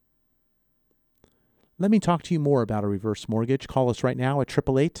 Let me talk to you more about a reverse mortgage. Call us right now at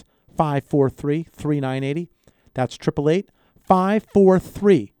 888-543-3980. That's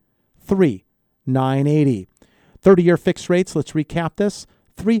 888-543-3980. 30-year fixed rates, let's recap this.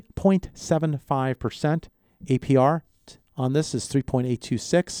 3.75%. APR on this is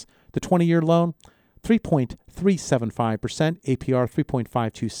 3.826. The 20-year loan, 3.375%. APR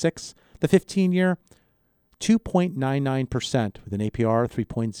 3.526. The 15-year, 2.99% with an APR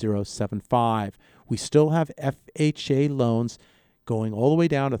 3.075. We still have FHA loans going all the way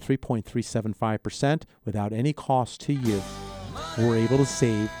down to 3.375% without any cost to you. We're able to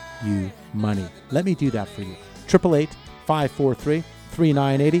save you money. Let me do that for you.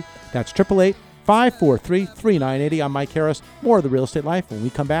 888-543-3980. That's 888-543-3980. I'm Mike Harris. More of The Real Estate Life when we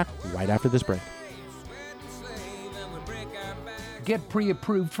come back right after this break. Get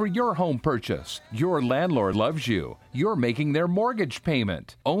pre-approved for your home purchase. Your landlord loves you. You're making their mortgage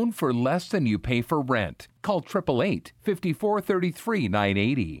payment. Own for less than you pay for rent. Call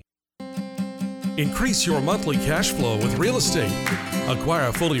 888-543-3980. Increase your monthly cash flow with real estate. Acquire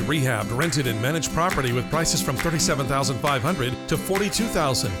a fully rehabbed, rented, and managed property with prices from $37,500 to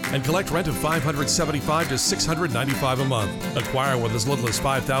 $42,000 and collect rent of $575 to $695 a month. Acquire with as little as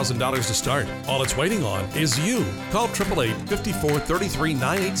 $5,000 to start. All it's waiting on is you. Call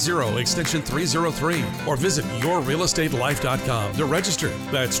 888-543-3980 extension 303 or visit yourrealestatelife.com to register.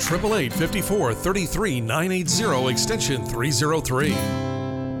 That's 888-543-3980 extension 303.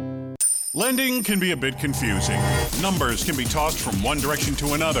 Lending can be a bit confusing. Numbers can be tossed from one direction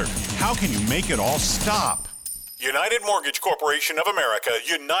to another. How can you make it all stop? United Mortgage Corporation of America,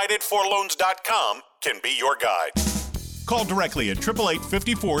 UnitedForLoans.com can be your guide. Call directly at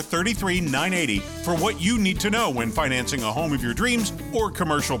 888-543-3980 for what you need to know when financing a home of your dreams or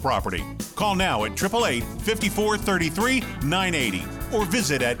commercial property. Call now at 888-543-3980 or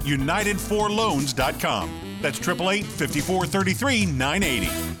visit at UnitedForLoans.com. That's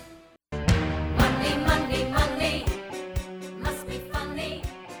 888-543-3980.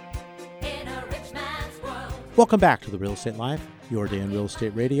 Welcome back to The Real Estate Life, your day in real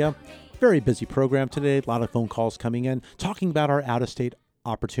estate radio. Very busy program today. A lot of phone calls coming in, talking about our out-of-state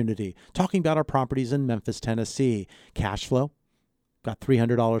opportunity, talking about our properties in Memphis, Tennessee. Cash flow, got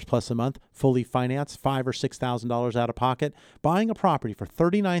 $300 plus a month, fully financed, $5,000 or $6,000 out of pocket. Buying a property for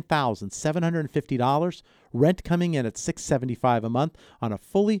 $39,750, rent coming in at $675 a month on a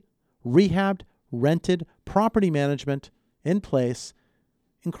fully rehabbed, rented property management in place.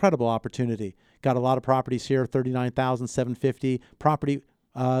 Incredible opportunity. Got a lot of properties here, $39,750. Property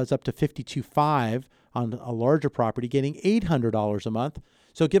is up to $52,500 on a larger property, getting $800 a month.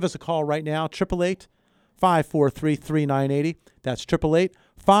 So give us a call right now, 888-543-3980. That's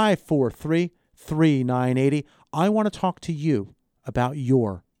 888-543-3980. I want to talk to you about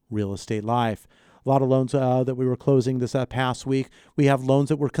your Real Estate Life. A lot of loans that we were closing this past week. We have loans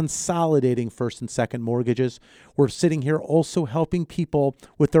that we're consolidating first and second mortgages. We're sitting here also helping people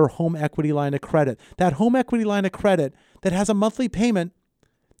with their home equity line of credit. That home equity line of credit that has a monthly payment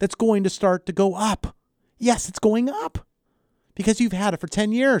that's going to start to go up. Yes, it's going up because you've had it for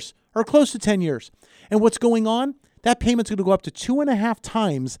 10 years or close to 10 years. And what's going on? That payment's going to go up to 2.5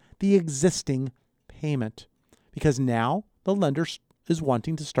 times the existing payment because now the lender is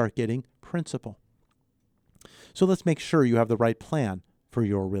wanting to start getting principal. So let's make sure you have the right plan for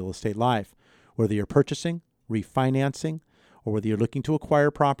your real estate life. Whether you're purchasing, refinancing, or whether you're looking to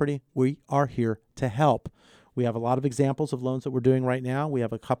acquire property, we are here to help. We have a lot of examples of loans that we're doing right now. We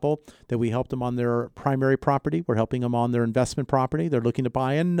have a couple that we helped them on their primary property. We're helping them on their investment property. They're looking to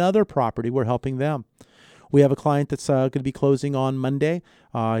buy another property. We're helping them. We have a client that's going to be closing on Monday.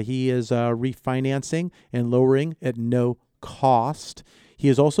 He is refinancing and lowering at no cost. He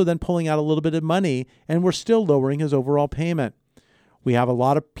is also then pulling out a little bit of money, and we're still lowering his overall payment. We have a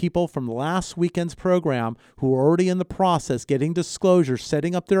lot of people from last weekend's program who are already in the process, getting disclosures,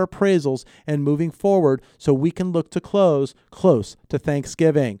 setting up their appraisals, and moving forward so we can look to close close to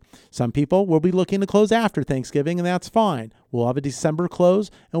Thanksgiving. Some people will be looking to close after Thanksgiving, and that's fine. We'll have a December close,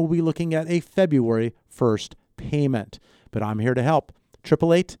 and we'll be looking at a February 1st payment. But I'm here to help.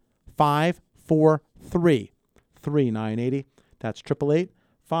 888-543-3980. That's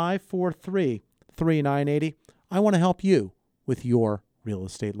 888-543-3980. I want to help you with your real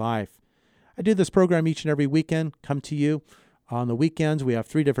estate life. I do this program each and every weekend, come to you. On the weekends, we have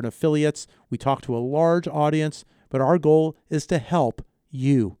 3 different affiliates. We talk to a large audience, but our goal is to help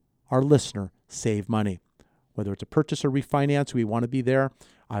you, our listener, save money. Whether it's a purchase or refinance, we want to be there.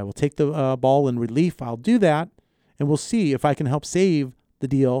 I will take the ball in relief. I'll do that, and we'll see if I can help save the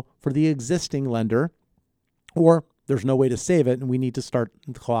deal for the existing lender, or there's no way to save it, and we need to start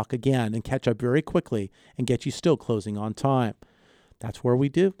the clock again and catch up very quickly and get you still closing on time. That's what we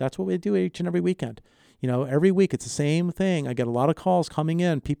do each and every weekend. You know, every week it's the same thing. I get a lot of calls coming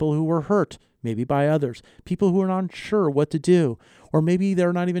in, people who were hurt, maybe by others, people who are not sure what to do, or maybe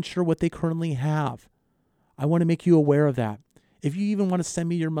they're not even sure what they currently have. I want to make you aware of that. If you even want to send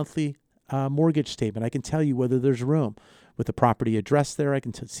me your monthly mortgage statement, I can tell you whether there's room. With the property address there, I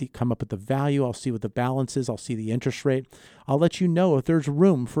can come up with the value. I'll see what the balance is. I'll see the interest rate. I'll let you know if there's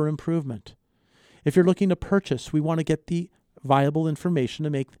room for improvement. If you're looking to purchase, we want to get the viable information to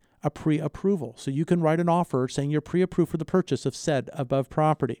make a pre-approval. So you can write an offer saying you're pre-approved for the purchase of said above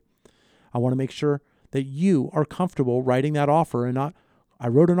property. I want to make sure that you are comfortable writing that offer and not, I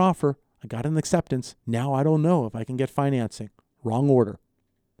wrote an offer, I got an acceptance, now I don't know if I can get financing. Wrong order.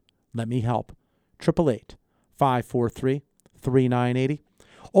 Let me help. 888-543-3980.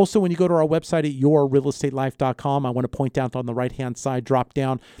 Also, when you go to our website at yourrealestatelife.com, I want to point out on the right-hand side, drop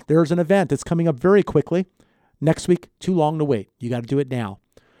down, there's an event that's coming up very quickly. Next week, too long to wait. You got to do it now.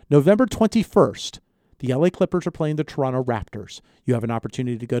 November 21st, the LA Clippers are playing the Toronto Raptors. You have an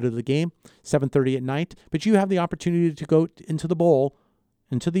opportunity to go to the game, 7:30 at night, but you have the opportunity to go into the bowl,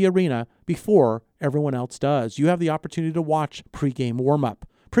 into the arena, before everyone else does. You have the opportunity to watch pregame warm-up.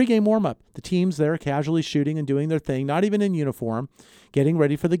 Pre-game warm-up, the teams there casually shooting and doing their thing, not even in uniform, getting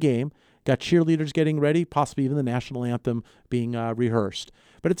ready for the game. Got cheerleaders getting ready, possibly even the national anthem being rehearsed.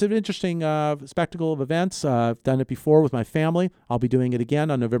 But it's an interesting spectacle of events. I've done it before with my family. I'll be doing it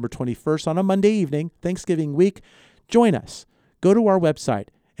again on November 21st on a Monday evening, Thanksgiving week. Join us. Go to our website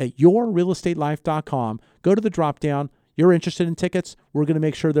at yourrealestatelife.com. Go to the drop-down. You're interested in tickets? We're going to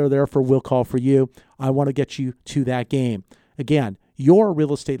make sure they're there for Will Call for you. I want to get you to that game. Again,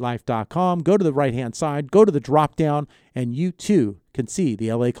 yourrealestatelife.com. Go to the right-hand side, go to the drop-down, and you too can see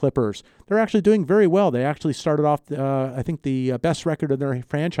the LA Clippers. They're actually doing very well. They actually started off, I think the best record in their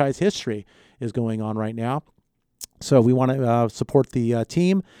franchise history is going on right now. So we want to support the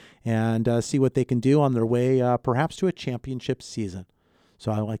team and see what they can do on their way perhaps to a championship season.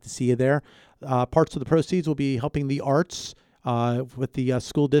 So I'd like to see you there. Parts of the proceeds will be helping the arts with the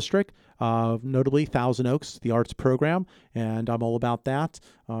school district, notably Thousand Oaks, the arts program, and I'm all about that.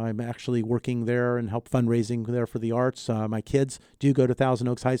 I'm actually working there and help fundraising there for the arts. My kids do go to Thousand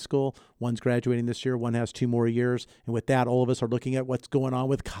Oaks High School. One's graduating this year, one has 2 more years, and with that, all of us are looking at what's going on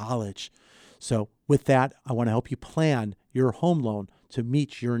with college. So with that, I want to help you plan your home loan to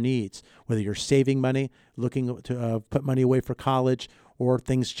meet your needs, whether you're saving money, looking to put money away for college, or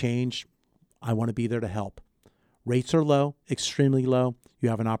things change. I want to be there to help. Rates are low, extremely low. You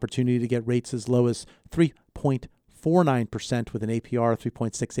have an opportunity to get rates as low as 3.5%. 3.49% with an APR of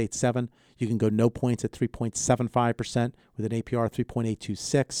 3.687. You can go no points at 3.75% with an APR of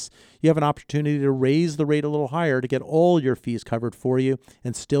 3.826. You have an opportunity to raise the rate a little higher to get all your fees covered for you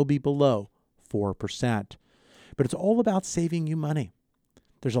and still be below 4%. But it's all about saving you money.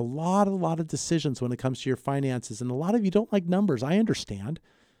 There's a lot of decisions when it comes to your finances, and a lot of you don't like numbers. I understand.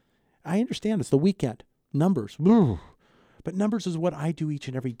 It's the weekend. Numbers. But numbers is what I do each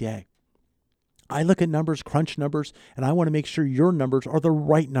and every day. I look at numbers, crunch numbers, and I want to make sure your numbers are the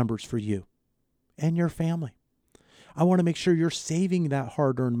right numbers for you and your family. I want to make sure you're saving that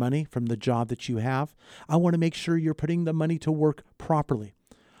hard-earned money from the job that you have. I want to make sure you're putting the money to work properly.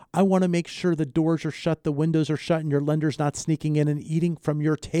 I want to make sure the doors are shut, the windows are shut, and your lender's not sneaking in and eating from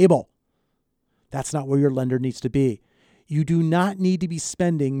your table. That's not where your lender needs to be. You do not need to be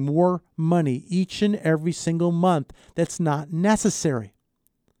spending more money each and every single month that's not necessary.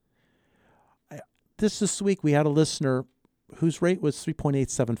 This week we had a listener whose rate was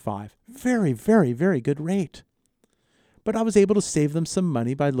 3.875. Very, very, very good rate. But I was able to save them some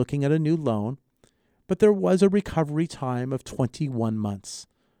money by looking at a new loan. But there was a recovery time of 21 months.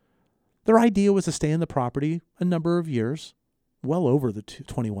 Their idea was to stay in the property a number of years, well over the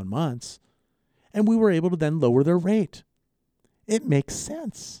 21 months, and we were able to then lower their rate. It makes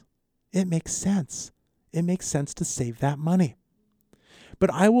sense. It makes sense. It makes sense to save that money.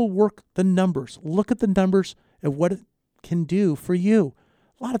 But I will work the numbers, look at the numbers of what it can do for you.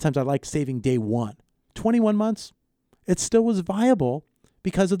 A lot of times I like saving day one. 21 months, it still was viable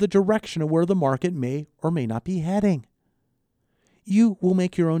because of the direction of where the market may or may not be heading. You will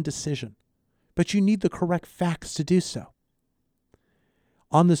make your own decision, but you need the correct facts to do so.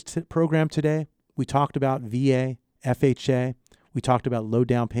 On this program today, we talked about VA, FHA. We talked about low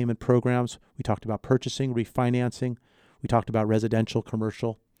down payment programs. We talked about purchasing, refinancing. We talked about residential,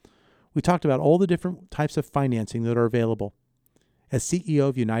 commercial. We talked about all the different types of financing that are available. As CEO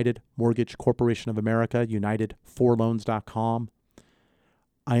of United Mortgage Corporation of America, UnitedForLoans.com,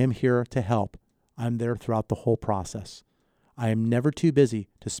 I am here to help. I'm there throughout the whole process. I am never too busy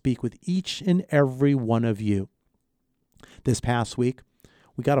to speak with each and every one of you. This past week,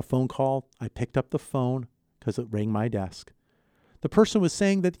 we got a phone call. I picked up the phone because it rang my desk. The person was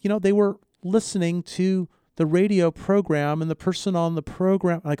saying that, they were listening to the radio program and the person on the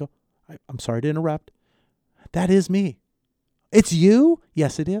program. I go, I'm sorry to interrupt. That is me. It's you?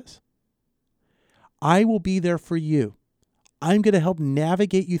 Yes, it is. I will be there for you. I'm going to help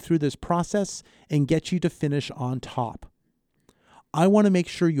navigate you through this process and get you to finish on top. I want to make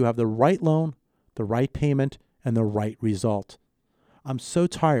sure you have the right loan, the right payment, and the right result. I'm so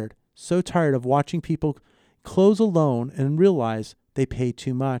tired of watching people close a loan and realize they pay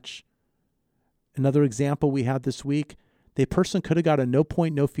too much. Another example we had this week, the person could have got a no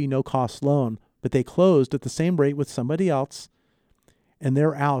point, no fee, no cost loan, but they closed at the same rate with somebody else, and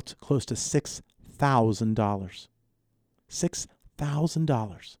they're out close to $6,000.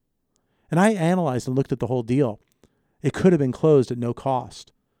 $6,000. And I analyzed and looked at the whole deal. It could have been closed at no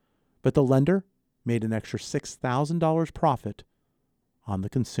cost, but the lender made an extra $6,000 profit on the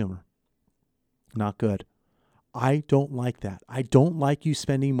consumer. Not good. I don't like that. I don't like you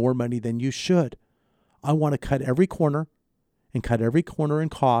spending more money than you should. I want to cut every corner in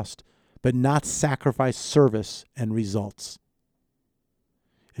cost, but not sacrifice service and results.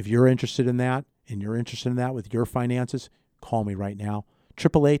 If you're interested in that, and you're interested in that with your finances, call me right now.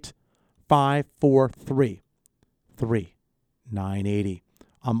 888-543-3980.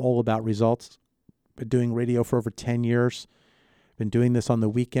 I'm all about results. Been doing radio for over 10 years. Been doing this on the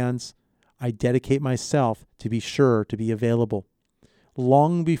weekends. I dedicate myself to be sure to be available.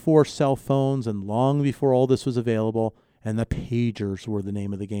 Long before cell phones and long before all this was available, and the pagers were the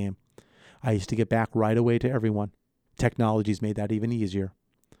name of the game, I used to get back right away to everyone. Technology's made that even easier.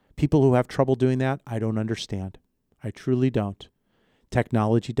 People who have trouble doing that, I don't understand. I truly don't.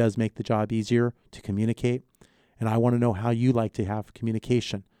 Technology does make the job easier to communicate, and I want to know how you like to have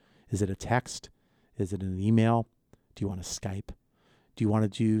communication. Is it a text? Is it an email? Do you want to Skype? Do you want to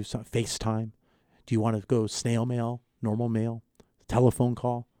do some FaceTime? Do you want to go snail mail, normal mail, telephone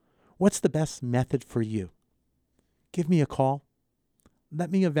call? What's the best method for you? Give me a call.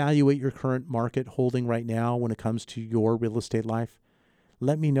 Let me evaluate your current market holding right now when it comes to your real estate life.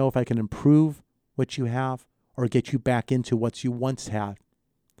 Let me know if I can improve what you have or get you back into what you once had.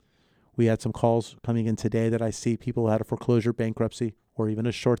 We had some calls coming in today that I see people had a foreclosure, bankruptcy, or even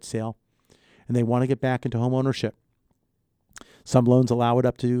a short sale, and they want to get back into home ownership. Some loans allow it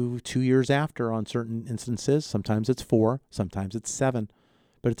up to 2 years after on certain instances. Sometimes it's 4, sometimes it's 7,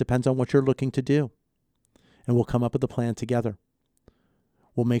 but it depends on what you're looking to do. And we'll come up with a plan together.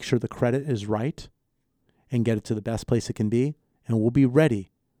 We'll make sure the credit is right, and get it to the best place it can be, and we'll be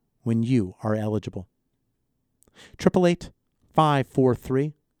ready when you are eligible.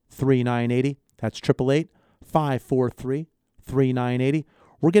 888-543-3980. That's 888-543-3980.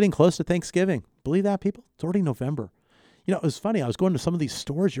 We're getting close to Thanksgiving. Believe that, people? It's already November. You know, it was funny. I was going to some of these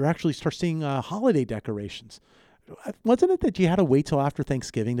stores. You actually start seeing holiday decorations. Wasn't it that you had to wait till after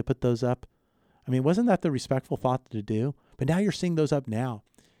Thanksgiving to put those up? I mean, wasn't that the respectful thought to do? But now you're seeing those up now.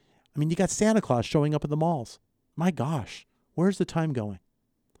 I mean, you got Santa Claus showing up at the malls. My gosh, where's the time going?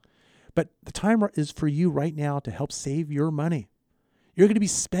 But the time is for you right now to help save your money. You're going to be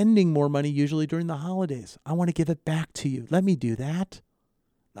spending more money usually during the holidays. I want to give it back to you. Let me do that.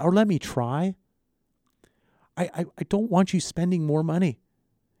 Or let me try. I don't want you spending more money.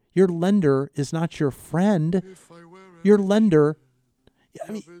 Your lender is not your friend. Your lender,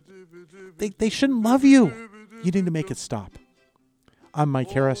 I mean, they shouldn't love you. You need to make it stop. I'm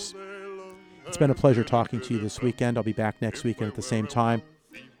Mike Harris. It's been a pleasure talking to you this weekend. I'll be back next weekend at the same time.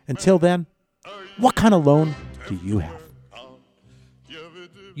 Until then, what kind of loan do you have?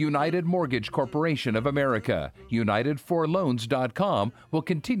 United Mortgage Corporation of America, UnitedForLoans.com, will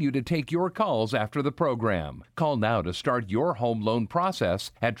continue to take your calls after the program. Call now to start your home loan process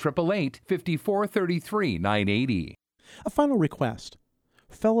at 888-5433-980. A final request.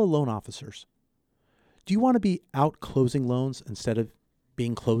 Fellow loan officers, do you want to be out closing loans instead of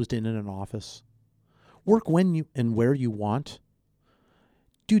being closed in an office? Work when you and where you want.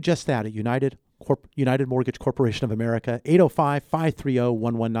 Do just that at United Mortgage Corporation of America,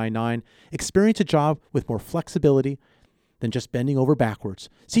 805-530-1199. Experience a job with more flexibility than just bending over backwards.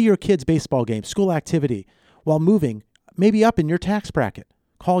 See your kids' baseball game, school activity, while moving, maybe up in your tax bracket.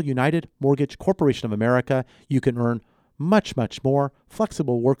 Call United Mortgage Corporation of America. You can earn much, much more.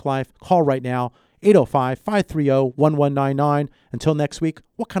 Flexible work life. Call right now, 805-530-1199. Until next week,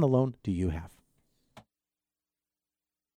 what kind of loan do you have?